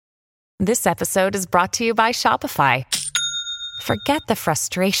This episode is brought to you by Shopify. Forget the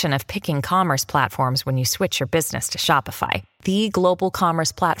frustration of picking commerce platforms when you switch your business to Shopify, the global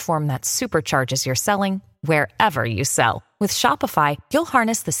commerce platform that supercharges your selling wherever you sell. With Shopify, you'll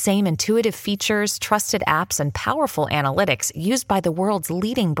harness the same intuitive features, trusted apps, and powerful analytics used by the world's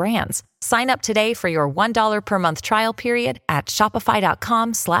leading brands. Sign up today for your $1 per month trial period at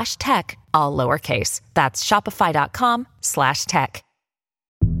shopify.com/tech, all lowercase. That's shopify.com/tech.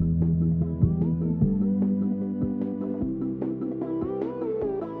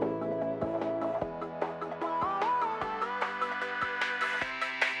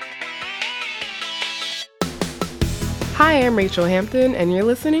 Hi, I'm Rachel Hampton, and you're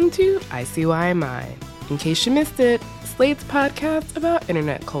listening to ICYMI. In case you missed it, Slate's podcast about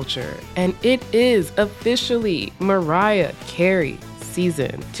internet culture. And it is officially Mariah Carey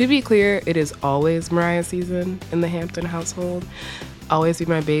season. To be clear, it is always Mariah season in the Hampton household. Always Be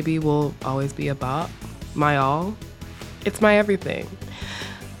My Baby will always be a bop. My all. It's my everything.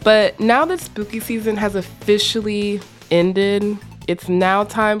 But now that spooky season has officially ended, it's now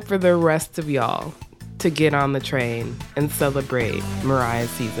time for the rest of y'all to get on the train and celebrate Mariah's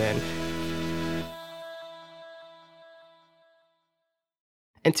season.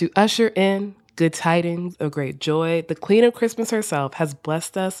 And to usher in good tidings of great joy, the Queen of Christmas herself has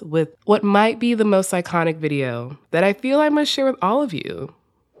blessed us with what might be the most iconic video that I feel I must share with all of you.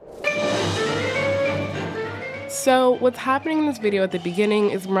 So what's happening in this video at the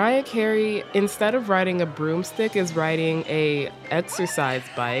beginning is Mariah Carey, instead of riding a broomstick, is riding a exercise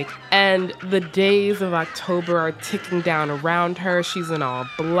bike. And the days of October are ticking down around her. She's in all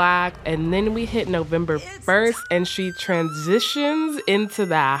black. And then we hit November 1st and she transitions into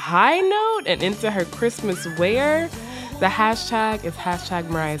that high note and into her Christmas wear. The hashtag is hashtag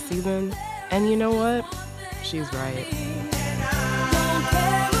Mariah season. And you know what? She's right.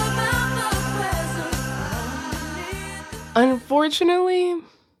 Unfortunately,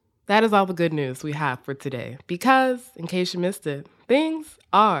 that is all the good news we have for today. Because, in case you missed it, things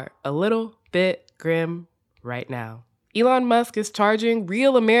are a little bit grim right now. Elon Musk is charging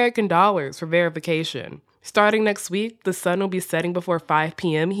real American dollars for verification. Starting next week, the sun will be setting before 5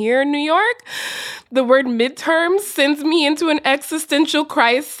 p.m. here in New York. The word midterms sends me into an existential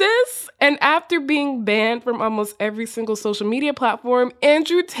crisis. And after being banned from almost every single social media platform,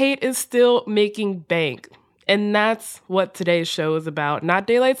 Andrew Tate is still making bank. And that's what today's show is about. Not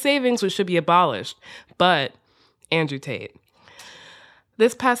daylight savings, which should be abolished, but Andrew Tate.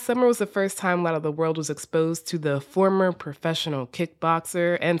 This past summer was the first time a lot of the world was exposed to the former professional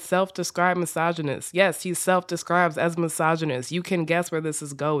kickboxer and self-described misogynist. Yes, he self-describes as misogynist. You can guess where this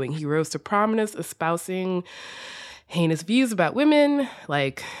is going. He rose to prominence espousing heinous views about women,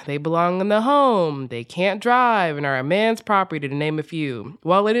 like they belong in the home, they can't drive, and are a man's property, to name a few.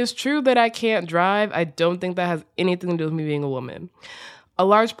 While it is true that I can't drive, I don't think that has anything to do with me being a woman. A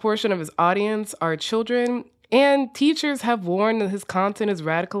large portion of his audience are children, and teachers have warned that his content is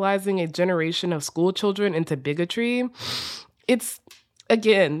radicalizing a generation of school children into bigotry. It's,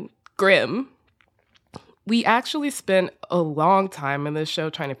 again, grim. We actually spent a long time in this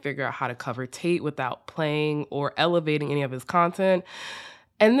show trying to figure out how to cover Tate without playing or elevating any of his content.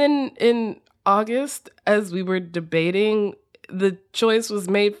 And then in August, as we were debating, the choice was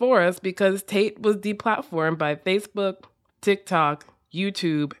made for us because Tate was deplatformed by Facebook, TikTok,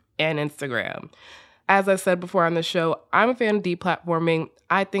 YouTube, and Instagram. As I said before on the show, I'm a fan of deplatforming.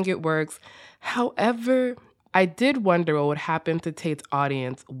 I think it works. However, I did wonder what would happen to Tate's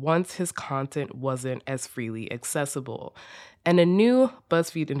audience once his content wasn't as freely accessible. And a new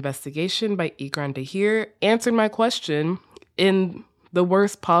BuzzFeed investigation by Ikram Dahir answered my question in the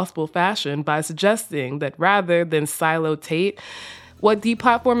worst possible fashion by suggesting that rather than silo Tate, what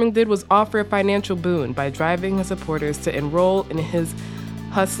deplatforming did was offer a financial boon by driving his supporters to enroll in his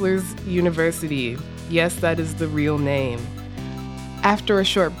Hustlers University. Yes, that is the real name. After a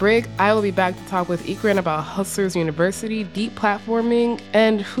short break, I will be back to talk with Ikram about Hustlers University, deplatforming,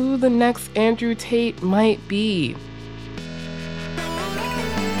 and who the next Andrew Tate might be.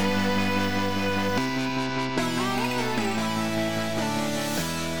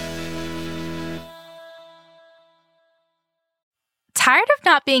 Tired of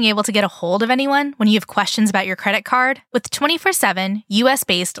not being able to get a hold of anyone when you have questions about your credit card? With 24/7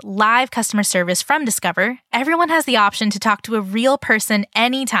 US-based live customer service from Discover, everyone has the option to talk to a real person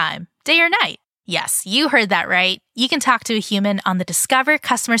anytime, day or night. Yes, you heard that right. You can talk to a human on the Discover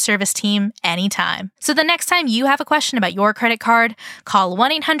customer service team anytime. So the next time you have a question about your credit card, call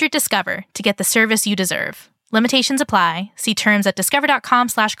 1-800-DISCOVER to get the service you deserve. Limitations apply. See terms at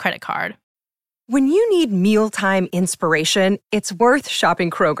discover.com/creditcard. When you need mealtime inspiration, it's worth shopping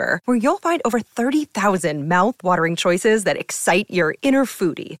Kroger, where you'll find over 30,000 mouth-watering choices that excite your inner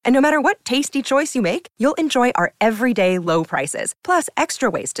foodie. And no matter what tasty choice you make, you'll enjoy our everyday low prices, plus extra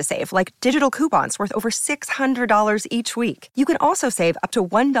ways to save, like digital coupons worth over $600 each week. You can also save up to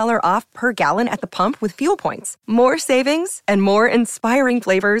 $1 off per gallon at the pump with fuel points. More savings and more inspiring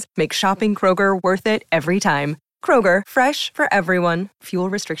flavors make shopping Kroger worth it every time. Kroger, fresh for everyone. Fuel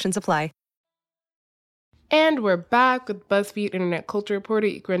restrictions apply. And we're back with BuzzFeed Internet Culture reporter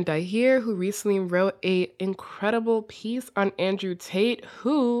Ikren Dahir, who recently wrote an incredible piece on Andrew Tate,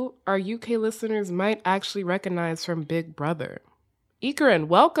 who our UK listeners might actually recognize from Big Brother. Ikren,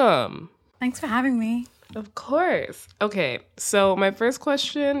 welcome. Thanks for having me. Of course. Okay, so my first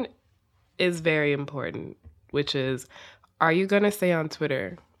question is very important, which is, are you going to stay on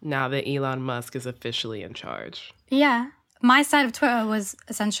Twitter now that Elon Musk is officially in charge? Yeah. My side of Twitter was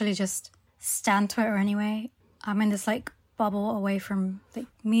essentially just stan Twitter anyway. I'm in this bubble away from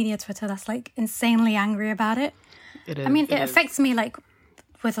media Twitter that's insanely angry about it. It is. I mean, it affects me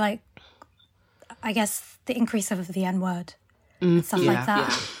with I guess the increase of the N-word and stuff like that.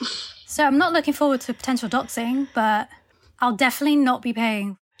 Yeah. So I'm not looking forward to potential doxing, but I'll definitely not be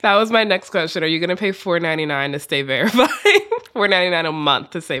paying. That was my next question. Are you going to pay $4.99 to stay verified? $4.99 a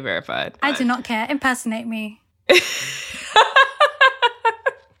month to stay verified. I do not care. Impersonate me.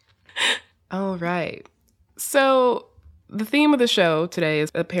 All right. So the theme of the show today is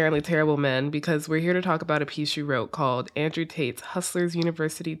apparently terrible men, because we're here to talk about a piece you wrote called Andrew Tate's Hustlers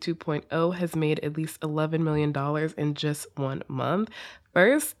University 2.0 has made at least $11 million in just 1 month.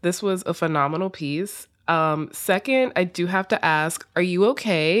 First, this was a phenomenal piece. Second, I do have to ask, are you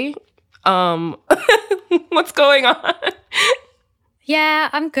okay? What's going on? Yeah,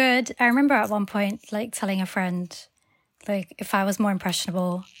 I'm good. I remember at one point telling a friend if I was more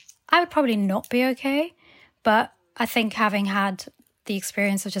impressionable, I would probably not be okay. But I think having had the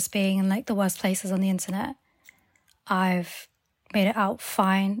experience of just being in the worst places on the internet, I've made it out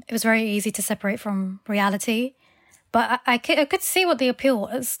fine. It was very easy to separate from reality. But I could see what the appeal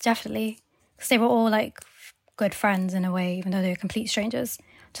was, definitely. Because they were all good friends in a way, even though they were complete strangers.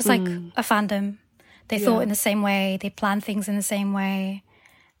 Just a fandom. They thought in the same way. They planned things in the same way.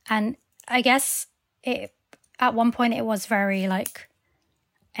 And I guess at one point it was very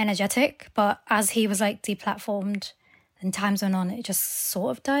energetic, but as he was deplatformed and times went on, it just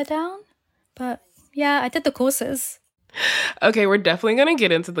sort of died down. But yeah, I did the courses. Okay, we're definitely going to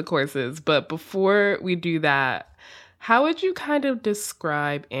get into the courses, but before we do that, how would you kind of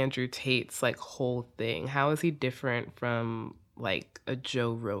describe Andrew Tate's whole thing? How is he different from a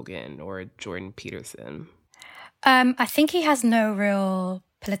Joe Rogan or a Jordan Peterson? I think he has no real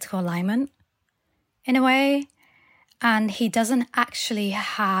political alignment in a way. And he doesn't actually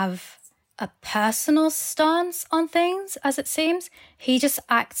have a personal stance on things, as it seems. He just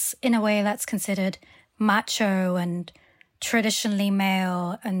acts in a way that's considered macho and traditionally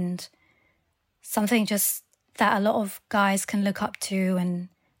male, and something just that a lot of guys can look up to and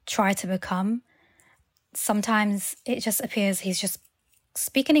try to become. Sometimes it just appears he's just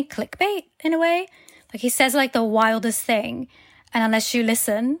speaking in clickbait in a way. He says the wildest thing, and unless you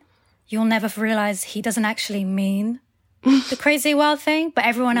listen, you'll never realize he doesn't actually mean the crazy wild thing, but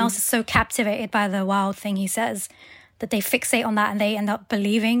everyone else is so captivated by the wild thing he says that they fixate on that and they end up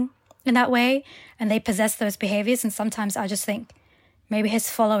believing in that way and they possess those behaviors. And sometimes I just think maybe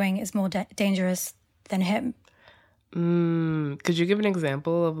his following is more dangerous than him. Could you give an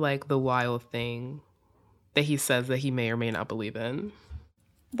example of the wild thing that he says that he may or may not believe in?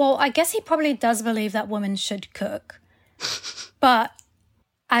 Well, I guess he probably does believe that women should cook, but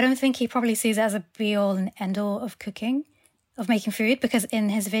I don't think he probably sees it as a be-all and end-all of cooking, of making food, because in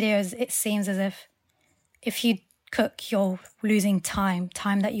his videos, it seems as if you cook, you're losing time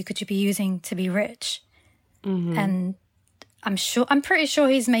that you could be using to be rich. Mm-hmm. And I'm pretty sure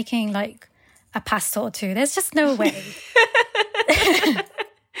he's making a pasta or two. There's just no way.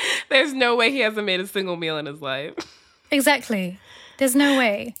 There's no way he hasn't made a single meal in his life. Exactly. There's no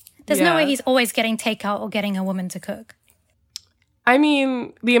way. There's no way he's always getting takeout or getting a woman to cook. I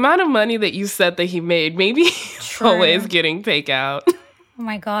mean, the amount of money that you said that he made, maybe he's always getting takeout. Oh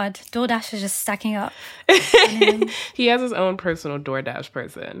my God. DoorDash is just stacking up. He has his own personal DoorDash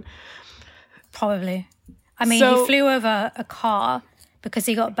person. Probably. I mean, he flew over a car because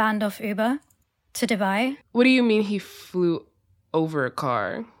he got banned off Uber to Dubai. What do you mean he flew over a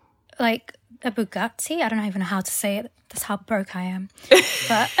car? A Bugatti? I don't even know how to say it. That's how broke I am.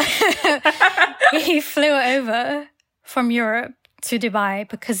 But he flew over from Europe to Dubai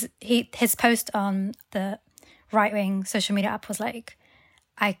because his post on the right-wing social media app was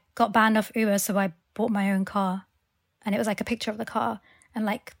I got banned off Uber, so I bought my own car. And it was like a picture of the car and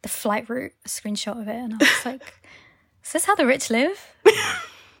like the flight route, a screenshot of it. And I was like, is this how the rich live?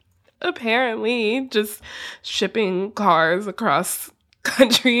 Apparently, just shipping cars across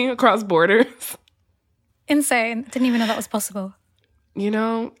country, across borders. Insane. Didn't even know that was possible. You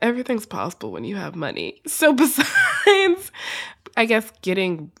know, everything's possible when you have money. So besides, I guess,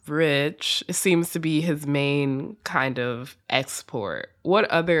 getting rich seems to be his main kind of export.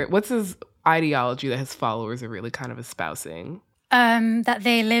 What's his ideology that his followers are really kind of espousing? That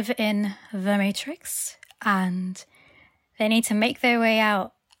they live in the Matrix and they need to make their way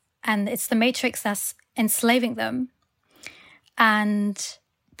out. And it's the Matrix that's enslaving them and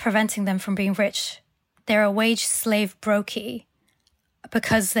preventing them from being rich. They're a wage slave brokey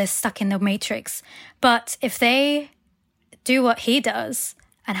because they're stuck in the Matrix. But if they do what he does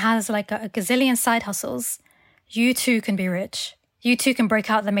and has like a gazillion side hustles, you too can be rich. You too can break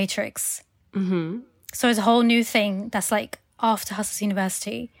out the Matrix. Mm-hmm. So it's a whole new thing that's like after Hustlers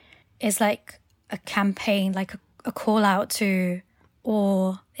University is like a campaign, like a call out to,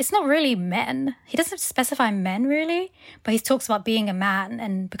 or it's not really men. He doesn't specify men really, but he talks about being a man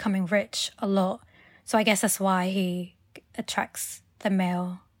and becoming rich a lot. So I guess that's why he attracts the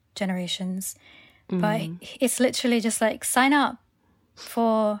male generations. Mm. But it's literally just like sign up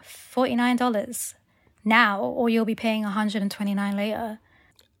for $49 now, or you'll be paying $129 later.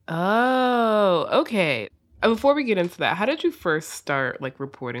 Oh, okay. Before we get into that, how did you first start like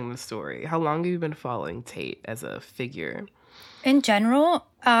reporting the story? How long have you been following Tate as a figure? In general,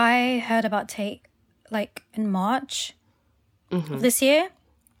 I heard about Tate like in March of this year.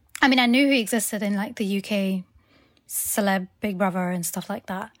 I mean, I knew he existed in like the UK celeb Big Brother and stuff like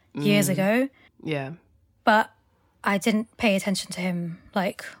that years ago. Yeah. But I didn't pay attention to him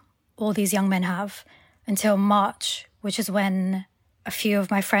like all these young men have until March, which is when a few of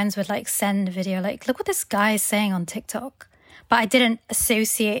my friends would like send a video like, look what this guy is saying on TikTok. But I didn't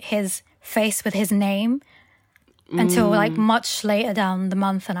associate his face with his name until like much later down the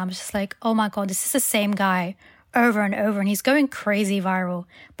month. And I was just like, oh my God, this is the same guy over and over. And he's going crazy viral,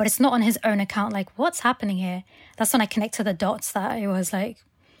 but it's not on his own account. Like, what's happening here? That's when I connected the dots that it was like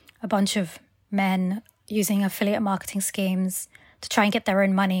a bunch of men using affiliate marketing schemes to try and get their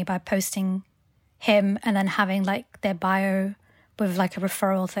own money by posting him and then having like their bio with like a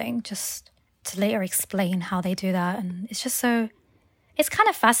referral thing just to later explain how they do that. And it's just so, it's kind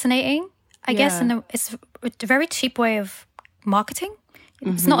of fascinating, I guess. And it's a very cheap way of marketing.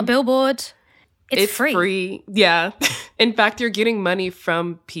 It's not a billboard. It's free. Yeah. In fact, you're getting money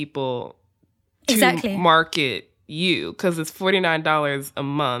from people to market you because it's $49 a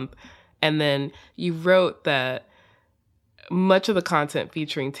month. And then you wrote that much of the content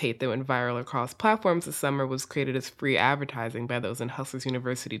featuring Tate that went viral across platforms this summer was created as free advertising by those in Hustlers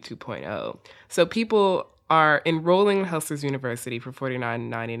University 2.0. So people are enrolling in Hustlers University for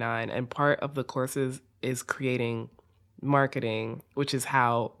 $49.99, and part of the courses is creating marketing, which is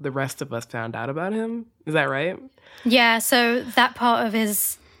how the rest of us found out about him. Is that right? Yeah, so that part of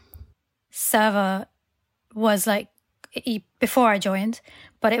his server was like before I joined,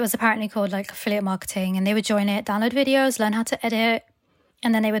 but it was apparently called like affiliate marketing, and they would join it, download videos, learn how to edit,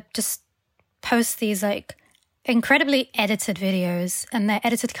 and then they would just post these like incredibly edited videos, and they're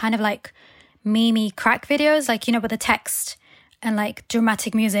edited kind of like meme crack videos, like, you know, with the text and like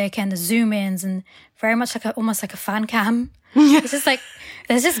dramatic music and the zoom ins and very much like almost like a fan cam. It's just like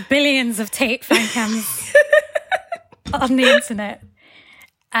there's just billions of Tate fan cams on the internet,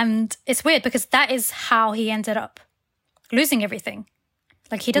 and it's weird because that is how he ended up losing everything.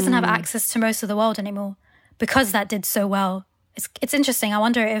 Like he doesn't have access to most of the world anymore because that did so well. It's interesting. I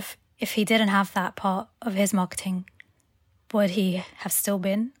wonder if he didn't have that part of his marketing, would he have still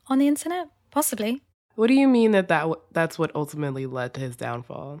been on the internet? Possibly. What do you mean that's what ultimately led to his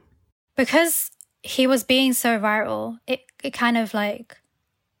downfall? Because he was being so viral, it kind of like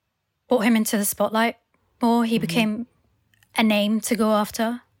brought him into the spotlight more. He became a name to go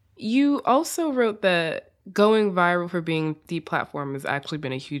after. You also wrote that going viral for being deplatformed has actually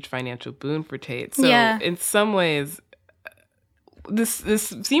been a huge financial boon for Tate. So in some ways, this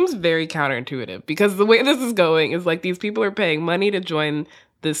seems very counterintuitive because the way this is going is like these people are paying money to join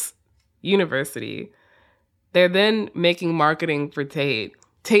this university. They're then making marketing for Tate.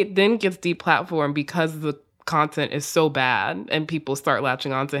 Tate then gets deplatformed because the content is so bad and people start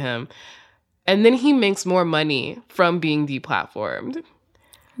latching onto him. And then he makes more money from being deplatformed.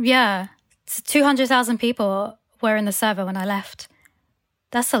 Yeah. 200,000 people were in the server when I left.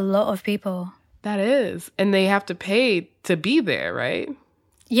 That's a lot of people. That is. And they have to pay to be there, right?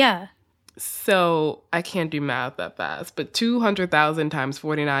 Yeah. So I can't do math that fast, but 200,000 times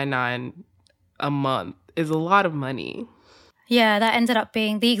 49.9 a month is a lot of money. Yeah, that ended up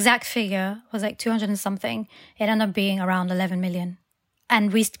being, the exact figure was like 200 and something. It ended up being around 11 million.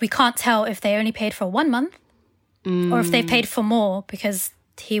 And we can't tell if they only paid for 1 month or if they paid for more, because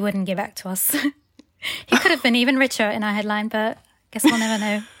he wouldn't give back to us. He could have been even richer in our headline, but I guess we'll never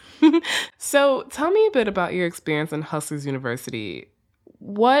know. So tell me a bit about your experience in Hustlers University.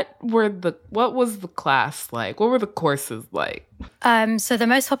 What was the class like? What were the courses like? So the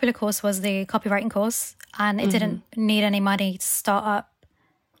most popular course was the copywriting course, and it didn't need any money to start up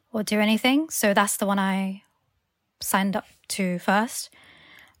or do anything. So that's the one I signed up to first.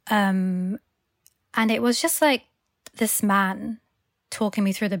 And it was just like this man talking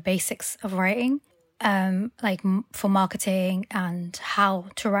me through the basics of writing, for marketing and how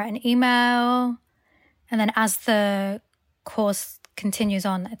to write an email. And then as the course continues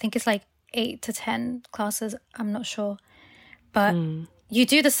on, I think it's like 8 to 10 classes, I'm not sure. But you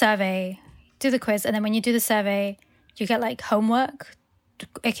do the survey, do the quiz, and then when you do the survey, you get like homework,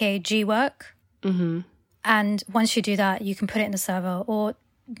 aka G work. And once you do that, you can put it in the server. Or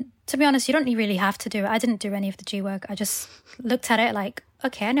to be honest, you don't really have to do it. I didn't do any of the G work. I just looked at it like,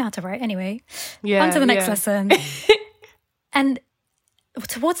 okay, I know how to write anyway. On to the next lesson. And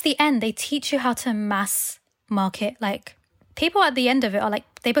towards the end, they teach you how to mass market. Like, people at the end of it are like,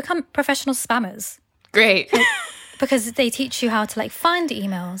 they become professional spammers. Great. Because they teach you how to like find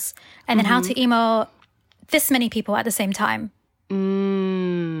emails and then how to email this many people at the same time.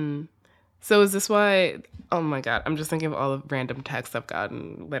 So is this why, oh my God, I'm just thinking of all the random texts I've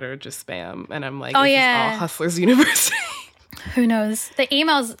gotten that are just spam. And I'm like, this is all Hustlers University. Who knows? The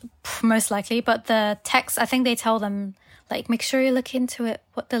emails, most likely, but the text, I think they tell them, like, make sure you look into it,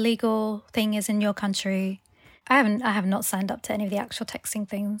 what the legal thing is in your country. I have not signed up to any of the actual texting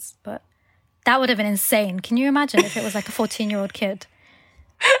things, but that would have been insane. Can you imagine if it was like a 14-year-old kid?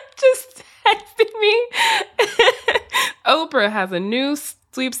 Just texting me. Oprah has a new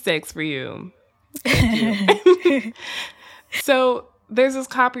sweepstakes for you. Thank you. So there's this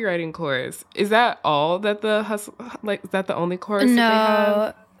copywriting course. Is that all that is that the only course that they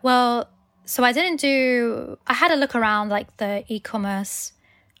have? Well, so I had a look around like the e-commerce,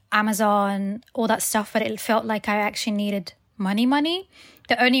 Amazon, all that stuff, but it felt like I actually needed money.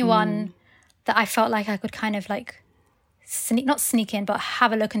 The only one that I felt like I could kind of like not sneak in, but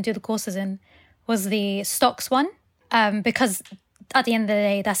have a look and do the courses in was the stocks one. Because at the end of the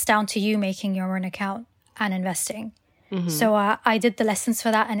day, that's down to you making your own account and investing. So I did the lessons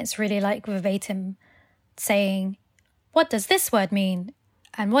for that, and it's really like verbatim saying, what does this word mean?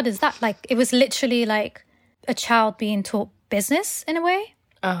 And what is that? Like, it was literally like a child being taught business in a way.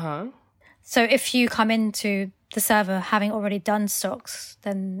 So if you come into the server having already done stocks,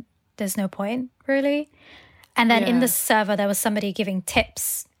 then there's no point really. And then in the server, there was somebody giving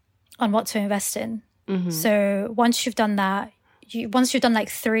tips on what to invest in. So once you've done that, once you've done like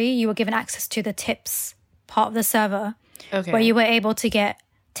 3, you were given access to the tips part of the server, where you were able to get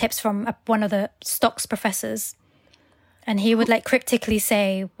tips from one of the stocks professors. And he would like cryptically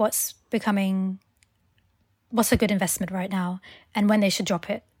say what's a good investment right now and when they should drop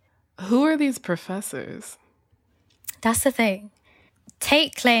it. Who are these professors? That's the thing.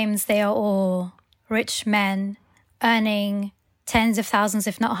 Tate claims they are all rich men earning tens of thousands,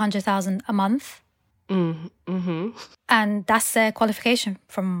 if not 100,000 a month. And that's their qualification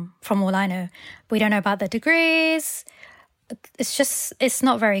from all I know. We don't know about their degrees. It's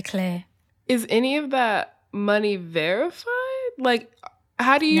not very clear. Is any of that money verified? Like,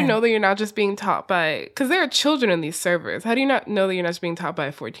 how do you know that you're not just being taught by, because there are children in these servers. How do you not know that you're not just being taught by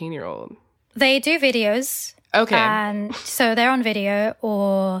a 14-year-old? They do videos. Okay. And so they're on video,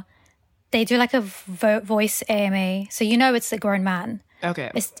 or they do like a voice AMA. So you know it's a grown man.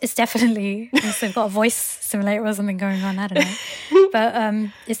 Okay. It's definitely, unless they've got a voice simulator or something going on, I don't know.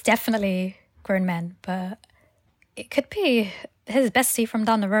 But it's definitely grown men. But it could be his bestie from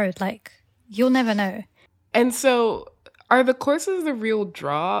down the road. Like, you'll never know. And so are the courses the real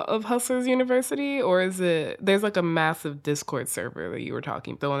draw of Hustlers University? Or is there's like a massive Discord server that you were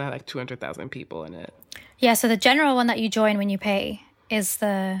talking, the one that had like 200,000 people in it? Yeah, so the general one that you join when you pay is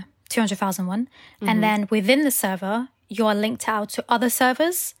the 200,000 one. And then within the server, you are linked out to other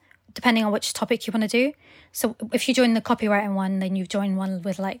servers, depending on which topic you want to do. So if you join the copywriting one, then you join one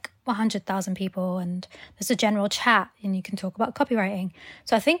with like 100,000 people, and there's a general chat and you can talk about copywriting.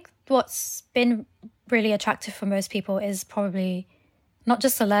 So I think what's been really attractive for most people is probably not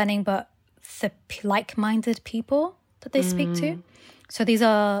just the learning, but the like-minded people that they speak to. So these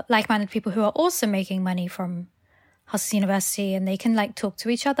are like-minded people who are also making money from Hustle University, and they can like talk to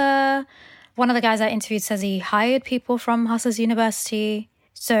each other. One of the guys I interviewed says he hired people from Hustle University.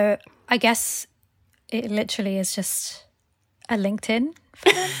 So I guess it literally is just a LinkedIn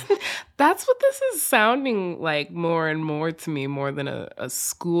for them. That's what this is sounding like more and more to me, more than a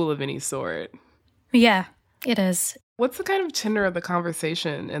school of any sort. Yeah, it is. What's the kind of tenor of the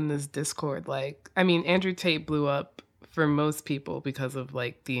conversation in this Discord like? I mean, Andrew Tate blew up for most people because of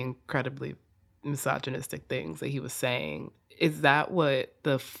like the incredibly misogynistic things that he was saying. Is that what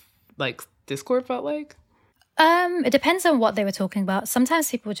the like Discord felt like? It depends on what they were talking about. Sometimes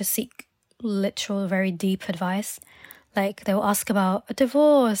people just seek literal, very deep advice. Like they'll ask about a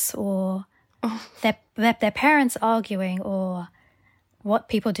divorce or their parents arguing or what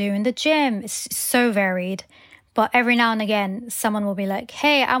people do in the gym. It's so varied. But every now and again, someone will be like,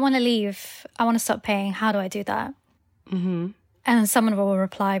 hey, I want to leave. I want to stop paying. How do I do that? Mm-hmm. And someone will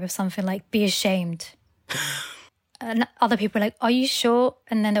reply with something like, be ashamed. And other people are like, are you sure?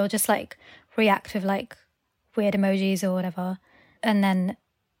 And then they'll just like react with like weird emojis or whatever. And then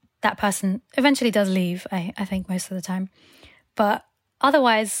that person eventually does leave, I think most of the time. But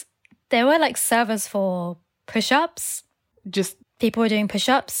otherwise, there were like servers for push-ups. Just people were doing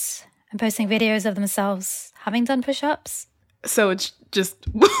push-ups and posting videos of themselves having done push-ups. So it's just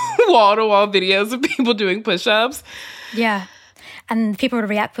wall-to-wall videos of people doing push-ups? Yeah. And people would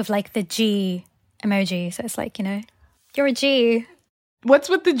react with like the G emoji. So it's like, you know, you're a G. What's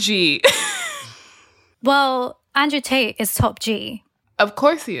with the G? Well, Andrew Tate is top G. Of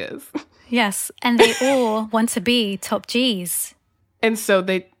course he is. Yes. And they all want to be top Gs. And so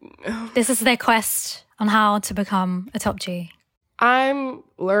this is their quest on how to become a top G. I'm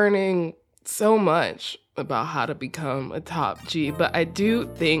learning so much about how to become a top G, but I do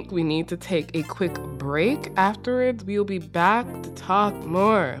think we need to take a quick break. Afterwards, we'll be back to talk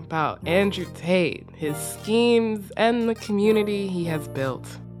more about Andrew Tate, his schemes, and the community he has built.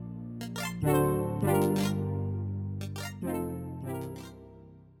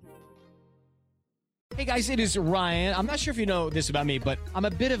 Hey guys, it is Ryan. I'm not sure if you know this about me, but I'm a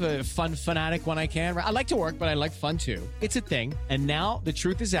bit of a fun fanatic when I can. I like to work, but I like fun too. It's a thing. And now the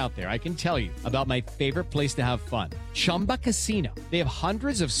truth is out there. I can tell you about my favorite place to have fun. Chumba Casino. They have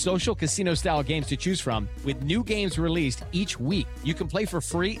hundreds of social casino style games to choose from with new games released each week. You can play for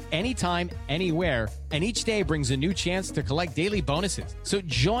free anytime, anywhere. And each day brings a new chance to collect daily bonuses. So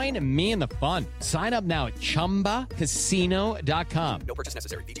join me in the fun. Sign up now at ChumbaCasino.com. No purchase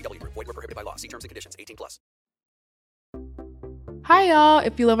necessary. VGW Group. Void where prohibited by law. See terms and conditions. 18+. Hi, y'all.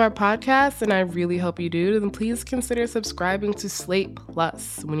 If you love our podcast, and I really hope you do, then please consider subscribing to Slate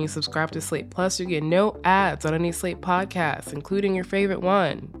Plus. When you subscribe to Slate Plus, you get no ads on any Slate podcasts, including your favorite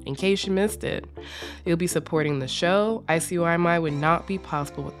one, in case you missed it. You'll be supporting the show. ICYMI would not be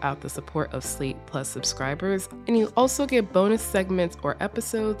possible without the support of Slate Plus subscribers. And you also get bonus segments or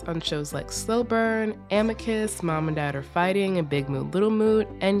episodes on shows like Slow Burn, Amicus, Mom and Dad Are Fighting, and Big Mood, Little Mood.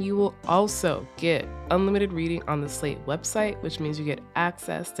 And you will also get unlimited reading on the Slate website, which means you get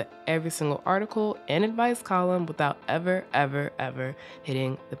access to every single article and advice column without ever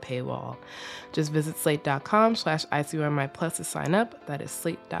hitting the paywall. Just visit slate.com/ICYMI Plus to sign up. That is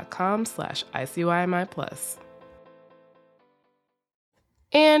slate.com/ICYMI Plus.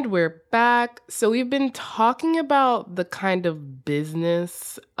 And we're back. So we've been talking about the kind of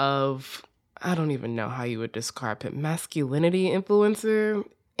business of, I don't even know how you would describe it, masculinity influencer,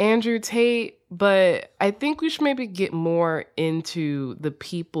 Andrew Tate, but I think we should maybe get more into the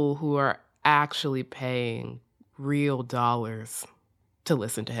people who are actually paying real dollars to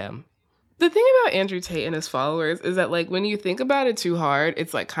listen to him. The thing about Andrew Tate and his followers is that, like, when you think about it too hard,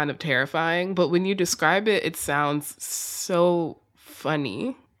 it's like kind of terrifying, but when you describe it, it sounds so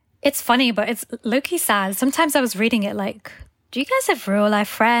funny. It's funny, but it's low-key sad. Sometimes I was reading it like, do you guys have real life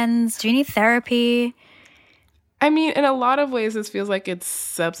friends? Do you need therapy? I mean, in a lot of ways, this feels like it's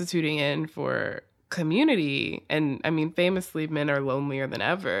substituting in for community. And I mean, famously, men are lonelier than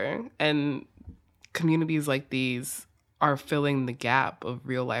ever. And communities like these are filling the gap of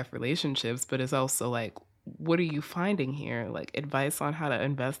real life relationships. But it's also like, what are you finding here? Like advice on how to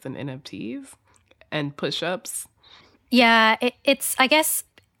invest in NFTs and push-ups? Yeah, it's, I guess,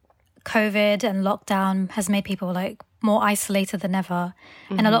 COVID and lockdown has made people like more isolated than ever.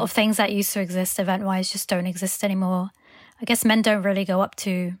 Mm-hmm. And a lot of things that used to exist event-wise just don't exist anymore. I guess men don't really go up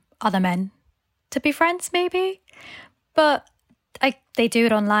to other men to be friends, maybe. But they do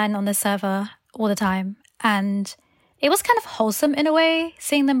it online on the server all the time. And it was kind of wholesome in a way,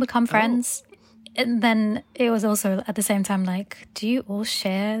 seeing them become friends. And then it was also at the same time like, do you all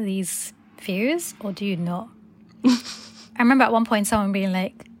share these views or do you not? I remember at one point someone being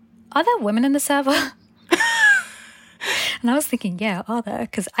like, are there women in the server? And I was thinking, yeah, are there?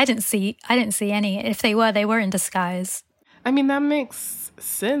 Because I didn't see any. If they were in disguise. I mean, that makes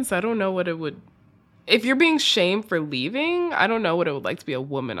sense. I don't know what it would... If you're being shamed for leaving, I don't know what it would like to be a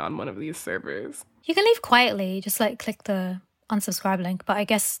woman on one of these servers. You can leave quietly, just like click the unsubscribe link. But I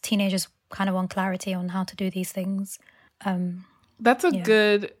guess teenagers kind of want clarity on how to do these things. That's a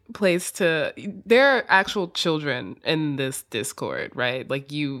good place to... There are actual children in this Discord, right?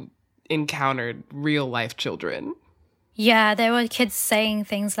 Like, you encountered real life children. Yeah, there were kids saying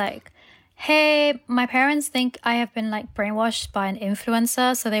things like, hey, my parents think I have been like brainwashed by an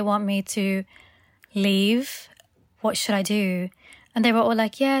influencer, so they want me to leave. What should I do? And they were all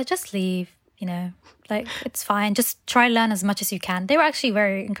like, yeah, just leave, you know, like it's fine. Just try to learn as much as you can. They were actually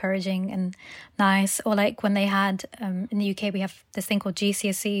very encouraging and nice. Or like when they had, in the UK, we have this thing called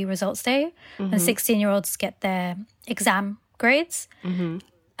GCSE results day, and 16-year-olds get their exam grades.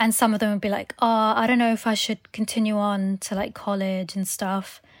 And some of them would be like, oh, I don't know if I should continue on to like college and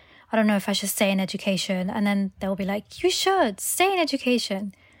stuff. I don't know if I should stay in education. And then they'll be like, you should stay in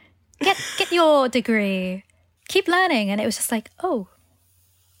education. Get your degree. Keep learning. And it was just like, oh,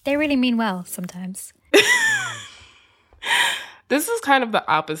 they really mean well sometimes. This is kind of the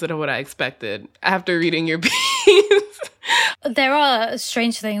opposite of what I expected after reading your piece. There are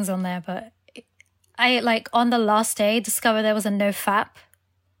strange things on there, but I, like, on the last day, discovered there was a NoFap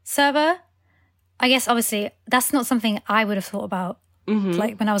server. I guess, obviously, that's not something I would have thought about,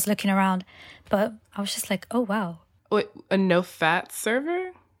 like, when I was looking around. But I was just like, oh, wow. Wait, a no-fat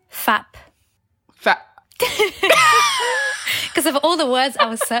server? FAP. Fat. Because of all the words I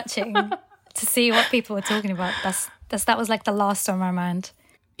was searching to see what people were talking about, that was like the last on my mind.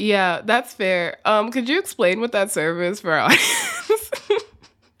 Yeah, that's fair. Could you explain what that server is for our audience?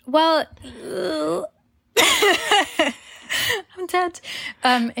 Well, I'm dead.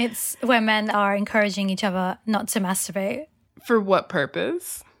 It's where men are encouraging each other not to masturbate. For what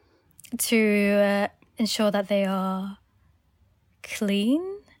purpose? To ensure that they are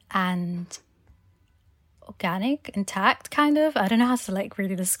clean and organic, intact, kind of. I don't know how to like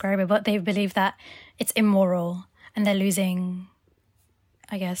really describe it, but they believe that it's immoral and they're losing,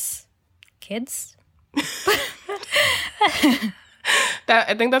 I guess, kids.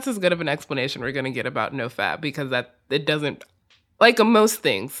 I think that's as good of an explanation we're going to get about NoFap, because that it doesn't, like most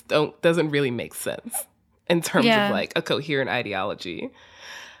things, doesn't really make sense in terms of like a coherent ideology.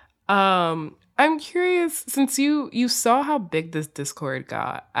 I'm curious, since you saw how big this Discord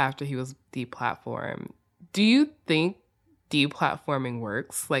got after he was deplatformed, do you think deplatforming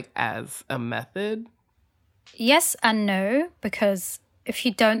works like as a method? Yes and no, because if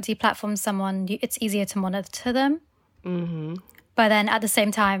you don't deplatform someone, it's easier to monitor them. But then at the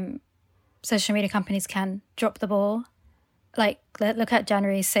same time, social media companies can drop the ball. Like, look at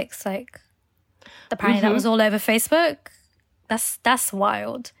January 6th, like, apparently that was all over Facebook. That's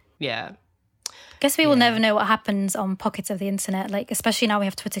wild. Yeah. Guess we will never know what happens on pockets of the internet, like, especially now we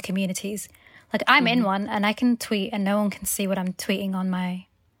have Twitter communities. Like, I'm in one and I can tweet and no one can see what I'm tweeting on my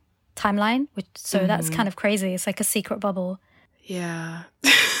timeline, so that's kind of crazy. It's like a secret bubble. Yeah.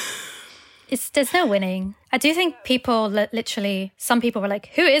 There's no winning. I do think people literally, some people were like,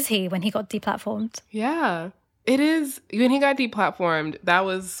 who is he, when he got deplatformed? Yeah. It is. When he got deplatformed, that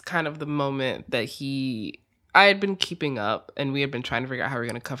was kind of the moment that I had been keeping up, and we had been trying to figure out how we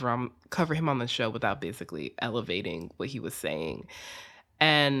were going to cover him on the show without basically elevating what he was saying.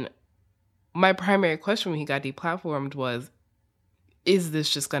 And my primary question when he got deplatformed was, is this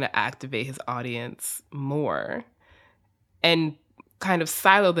just going to activate his audience more and kind of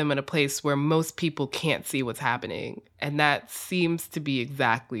silo them in a place where most people can't see what's happening? And that seems to be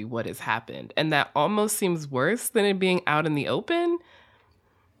exactly what has happened. And that almost seems worse than it being out in the open.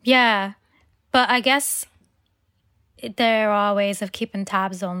 Yeah. But I guess there are ways of keeping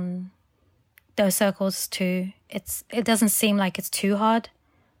tabs on those circles too. It doesn't seem like it's too hard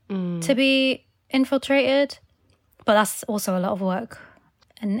to be infiltrated, but that's also a lot of work,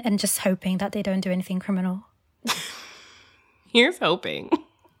 and just hoping that they don't do anything criminal. Here's hoping.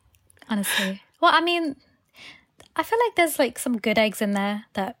 Honestly. Well, I mean, I feel like there's like some good eggs in there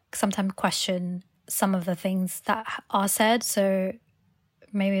that sometimes question some of the things that are said, so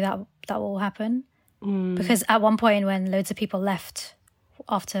maybe that will happen. Because at one point when loads of people left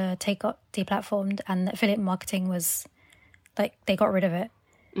after Take got deplatformed and affiliate marketing was like, they got rid of it.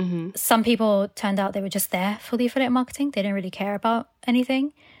 Some people turned out they were just there for the affiliate marketing. They didn't really care about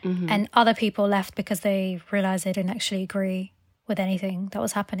anything. And other people left because they realized they didn't actually agree with anything that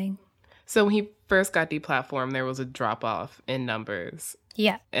was happening. So when he first got deplatformed, there was a drop-off in numbers.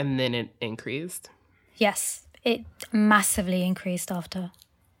 Yeah. And then it increased? Yes. It massively increased after,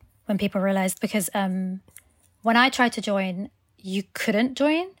 when people realized, because when I tried to join, you couldn't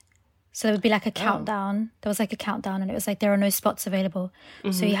join. So there would be like a countdown. There was like a countdown and it was like there are no spots available.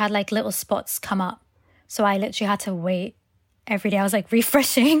 So you had like little spots come up. So I literally had to wait every day. I was like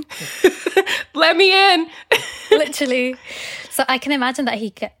refreshing. Let me in. Literally. So I can imagine that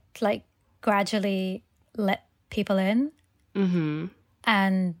he get like gradually let people in. Mm-hmm.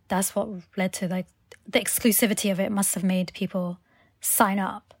 And that's what led to like the exclusivity of it must have made people sign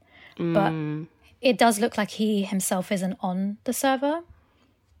up. But it does look like he himself isn't on the server.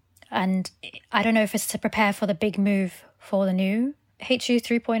 And I don't know if it's to prepare for the big move for the new HU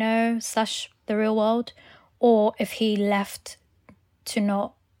 3.0 / the real world, or if he left to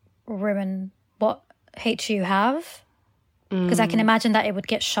not ruin what HU have. Because I can imagine that it would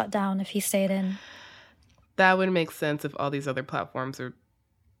get shut down if he stayed in. That would make sense if all these other platforms are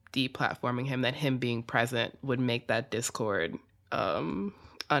deplatforming him, that him being present would make that Discord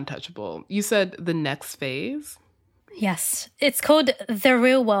untouchable. You said the next phase? Yes. It's called The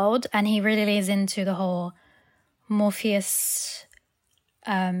Real World, and he really lays into the whole Morpheus,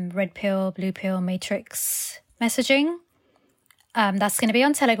 red pill, blue pill, matrix messaging. That's going to be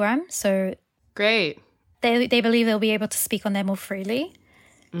on Telegram, so great. They believe they'll be able to speak on there more freely.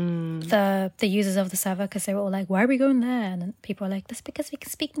 The users of the server, because they were all like, why are we going there? And then people are like, that's because we can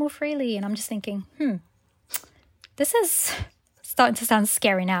speak more freely. And I'm just thinking, this is starting to sound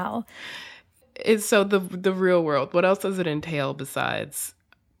scary now. It's so the real world. What else does it entail besides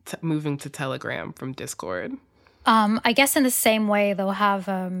moving to Telegram from Discord? I guess in the same way they'll have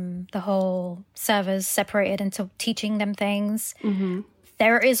the whole servers separated into teaching them things. Mm-hmm.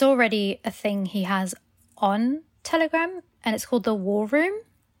 There is already a thing he has on Telegram, and it's called the War Room.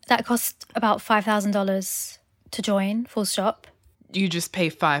 That costs about $5,000 to join, full stop. You just pay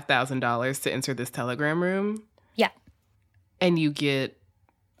 $5,000 to enter this Telegram room? Yeah. And you get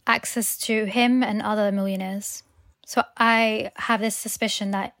access to him and other millionaires. So I have this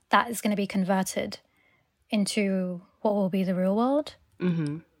suspicion that that is going to be converted into what will be the real world.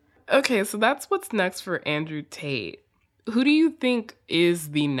 Mm-hmm. Okay, so that's what's next for Andrew Tate. Who do you think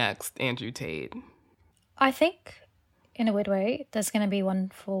is the next Andrew Tate? I think, in a weird way, there's going to be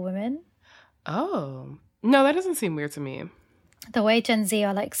one for women. Oh. No, that doesn't seem weird to me. The way Gen Z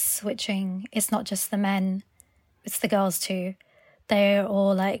are like switching, it's not just the men, it's the girls too. They're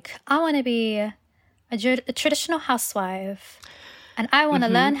all like, I want to be a traditional housewife, and I want to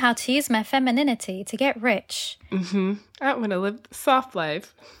learn how to use my femininity to get rich. Mm-hmm. I want to live the soft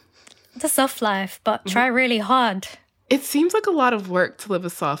life. The soft life, but try really hard. It seems like a lot of work to live a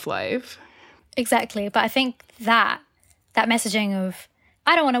soft life. Exactly, but I think that messaging of,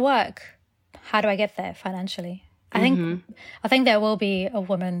 I don't want to work, how do I get there financially? I think there will be a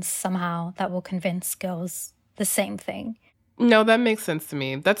woman somehow that will convince girls the same thing. No, that makes sense to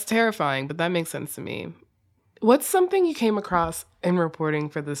me. That's terrifying, but that makes sense to me. What's something you came across in reporting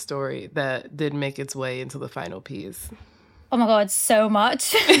for this story that did make its way into the final piece? Oh my God, so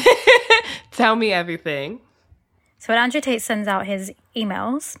much. Tell me everything. So when Andrew Tate sends out his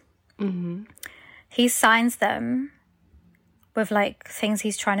emails, he signs them with like things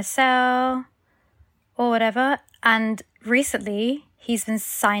he's trying to sell or whatever. And recently, he's been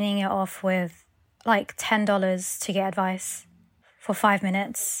signing it off with like $10 to get advice for 5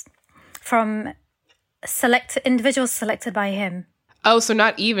 minutes from individuals selected by him. Oh, so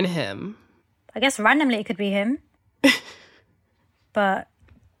not even him. I guess randomly it could be him. But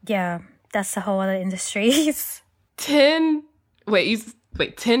yeah, that's the whole other industry. $10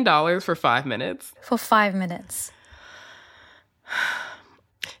 for 5 minutes? For 5 minutes.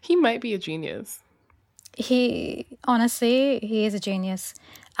 He might be a genius. Honestly, he is a genius.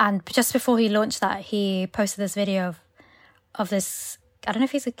 And just before he launched that, he posted this video of this, I don't know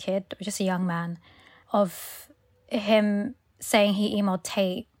if he's a kid or just a young man, of him saying he emailed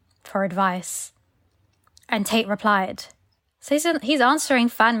Tate for advice. And Tate replied. So he's answering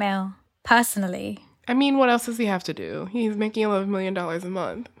fan mail personally. I mean, what else does he have to do? He's making $11 million a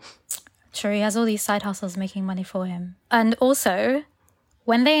month. True, he has all these side hustles making money for him. And also,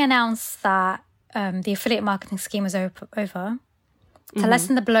 when they announced that the affiliate marketing scheme was over, to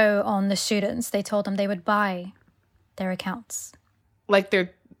lessen the blow on the students, they told them they would buy their accounts. Like the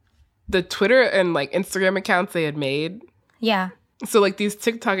Twitter and like Instagram accounts they had made? Yeah. So like these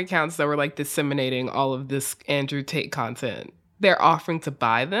TikTok accounts that were like disseminating all of this Andrew Tate content, they're offering to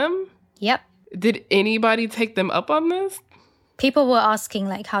buy them? Yep. Did anybody take them up on this? People were asking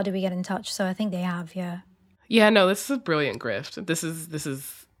like, how do we get in touch? So I think they have, yeah. Yeah, no, this is a brilliant grift. This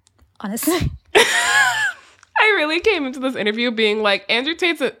is honestly. I really came into this interview being like, Andrew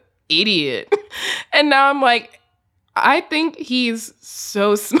Tate's an idiot. And now I'm like, I think he's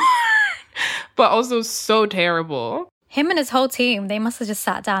so smart. but also so terrible. Him and his whole team, they must have just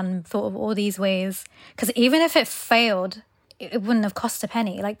sat down and thought of all these ways. Because even if it failed, it wouldn't have cost a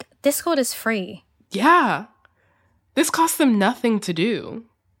penny. Like, Discord is free. Yeah. This costs them nothing to do.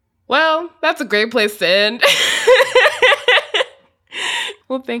 Well, that's a great place to end.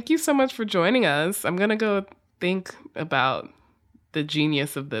 Well, thank you so much for joining us. I'm going to go think about the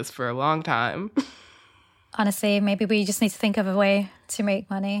genius of this for a long time. Honestly, maybe we just need to think of a way to make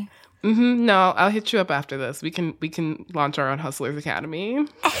money. No, I'll hit you up after this. We can launch our own Hustlers Academy.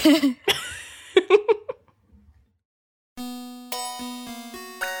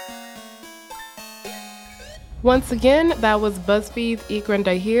 Once again, that was BuzzFeed's Ikran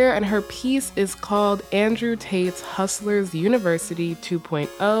Dahir, and her piece is called Andrew Tate's Hustlers University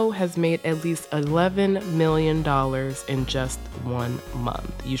 2.0 has made at least $11 million in just 1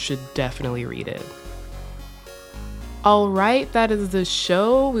 month. You should definitely read it. All right, that is the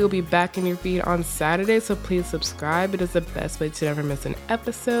show. We'll be back in your feed on Saturday, so please subscribe. It is the best way to never miss an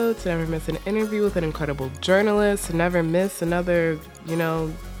episode, to never miss an interview with an incredible journalist, to never miss another,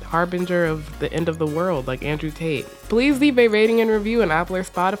 harbinger of the end of the world like Andrew Tate. Please leave a rating and review on Apple or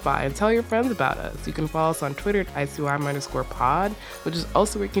Spotify and tell your friends about us. You can follow us on Twitter at ICY_pod, which is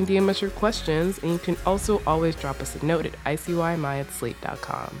also where you can DM us your questions, and you can also always drop us a note at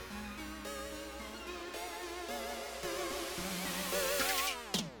ICYmy@slate.com.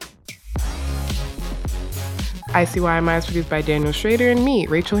 ICYMI is produced by Daniel Schrader and me,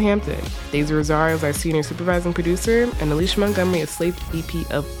 Rachel Hampton. Daisy Rosario is our senior supervising producer, and Alicia Montgomery is Slate's VP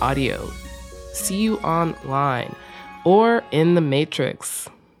of Audio. See you online or in the Matrix.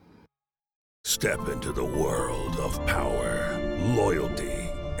 Step into the world of power, loyalty,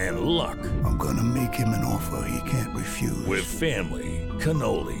 and luck. I'm gonna make him an offer he can't refuse. With family,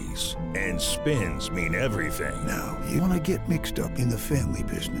 cannolis, and spins mean everything. Now, you wanna get mixed up in the family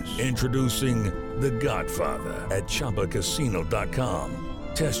business. Introducing The Godfather at ChumbaCasino.com.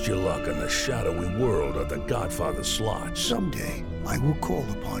 Test your luck in the shadowy world of The Godfather slot. Someday, I will call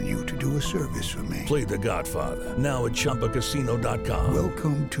upon you to do a service for me. Play The Godfather, now at ChumbaCasino.com.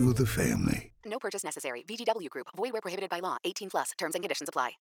 Welcome to the family. No purchase necessary. VGW Group. Void where prohibited by law. 18+. Terms and conditions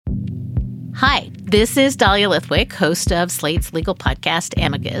apply. Hi, this is Dahlia Lithwick, host of Slate's legal podcast,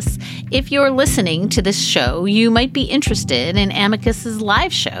 Amicus. If you're listening to this show, you might be interested in Amicus's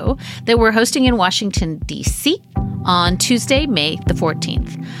live show that we're hosting in Washington, D.C. on Tuesday, May the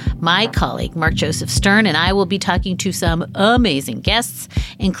 14th. My colleague, Mark Joseph Stern, and I will be talking to some amazing guests,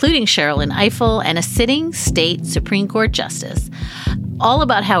 including Sherrilyn Ifill and a sitting state Supreme Court justice, all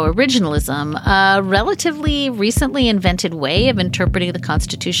about how originalism, a relatively recently invented way of interpreting the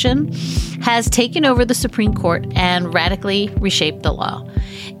Constitution, has taken over the Supreme Court and radically reshaped the law.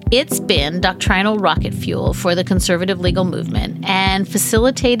 It's been doctrinal rocket fuel for the conservative legal movement and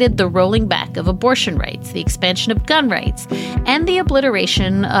facilitated the rolling back of abortion rights, the expansion of gun rights, and the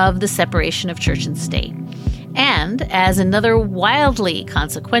obliteration of the separation of church and state. And as another wildly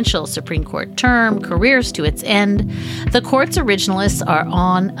consequential Supreme Court term careers to its end, the court's originalists are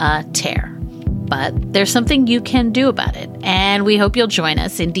on a tear. But there's something you can do about it, and we hope you'll join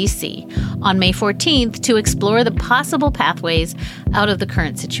us in D.C. on May 14th to explore the possible pathways out of the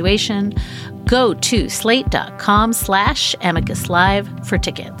current situation. Go to slate.com/amicuslive for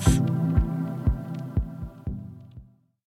tickets.